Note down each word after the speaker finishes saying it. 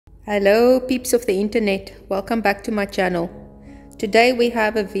Hello peeps of the internet, welcome back to my channel. Today we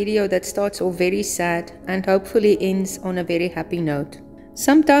have a video that starts off very sad and hopefully ends on a very happy note.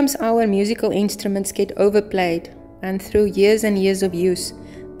 Sometimes our musical instruments get overplayed and through years and years of use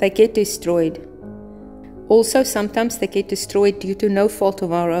they get destroyed. Also sometimes they get destroyed due to no fault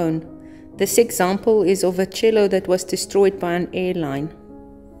of our own. This example is of a cello that was destroyed by an airline.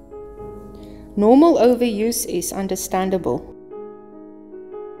 Normal overuse is understandable.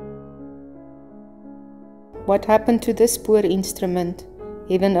 What happened to this poor instrument,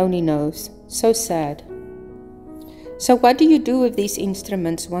 heaven only knows. So sad. So what do you do with these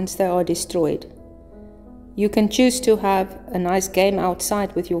instruments once they are destroyed? You can choose to have a nice game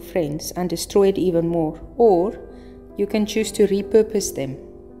outside with your friends and destroy it even more, or you can choose to repurpose them.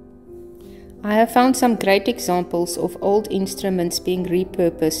 I have found some great examples of old instruments being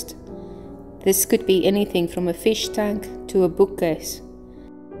repurposed. This could be anything from a fish tank to a bookcase.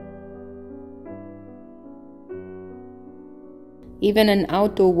 Even an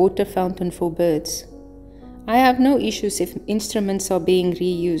outdoor water fountain for birds. I have no issues if instruments are being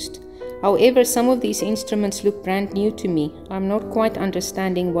reused. However, some of these instruments look brand new to me. I'm not quite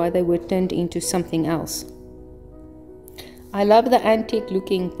understanding why they were turned into something else. I love the antique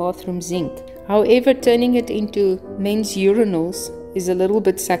looking bathroom sink. However, turning it into men's urinals is a little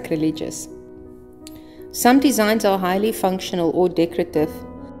bit sacrilegious. Some designs are highly functional or decorative.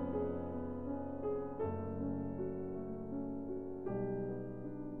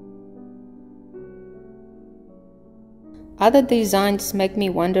 Other designs make me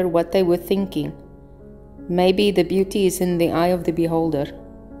wonder what they were thinking. Maybe the beauty is in the eye of the beholder.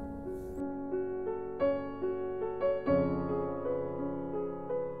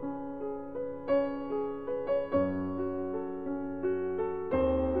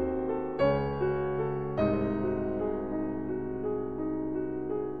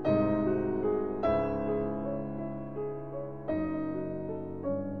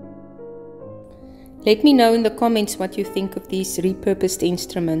 Let me know in the comments what you think of these repurposed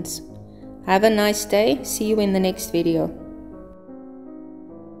instruments. Have a nice day. See you in the next video.